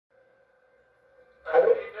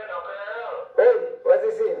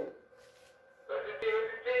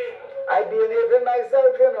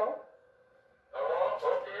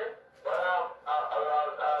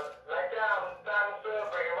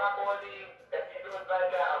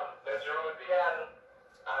like Miss Rosie and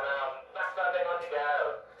snacks and thing on the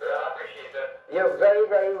Gayelle. Really appreciate it. You're very,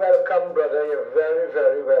 very welcome, brother. You're very,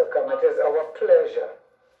 very welcome. It is our pleasure.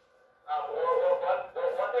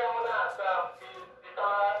 One thing I want to ask, the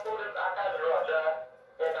fellow who is Akad Roger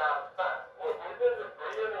in snacks, what is his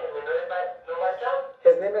real name? You know, if I know my chance?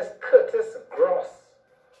 His name is Curtis Gross.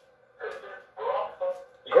 Curtis Gross?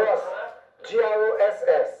 Gross. Gross.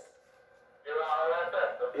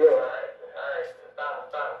 Yeah. Alright. Thanks.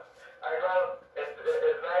 Well, it's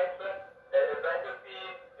nice to see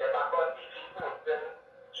the back on TV posting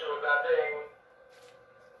shows and things.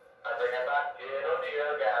 And bring it back to, you know, the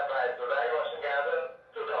real gas, right? So I was watching gas in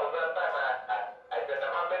 2000 time. I said,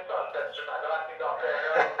 never been Sunset Strip. I don't think doctor.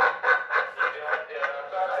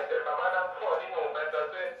 So I said, Mama, I'm 40 movement. I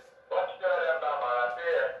said, watch the Mama. I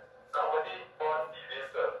said, comedy on TV,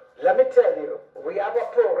 sir. Let me tell you, we have a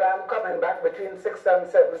program coming back between 6 and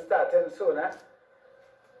 7 starting sooner.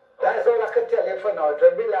 That's all I can tell you for now. It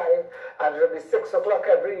will be live and it will be 6 o'clock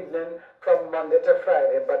every evening from Monday to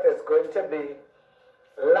Friday. But it's going to be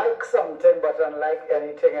like something but unlike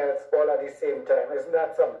anything else all at the same time. Isn't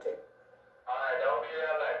that something? Alright, that will be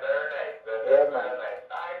real nice. Very nice. Yeah, man. Nice.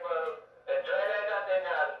 I will enjoy that thing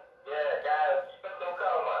and yeah, guys, keep it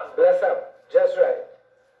local, man. Bless up. Just right.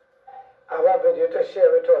 I have a video to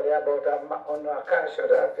share with all you about I can't show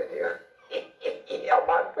that video. A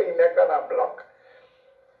man for your neck on a block.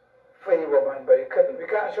 For you, woman, but we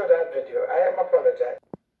can't show that video. I am apologize.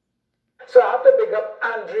 So I have to big up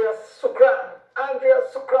Andreus Sookram. Andreus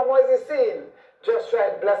Sookram, what is he saying? Just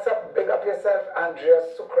right, bless up, big up yourself,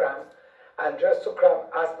 Andreus Sookram. Andreus Sookram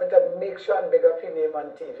asked me to make sure and big up your name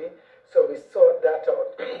on TV. So we sort that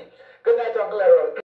out.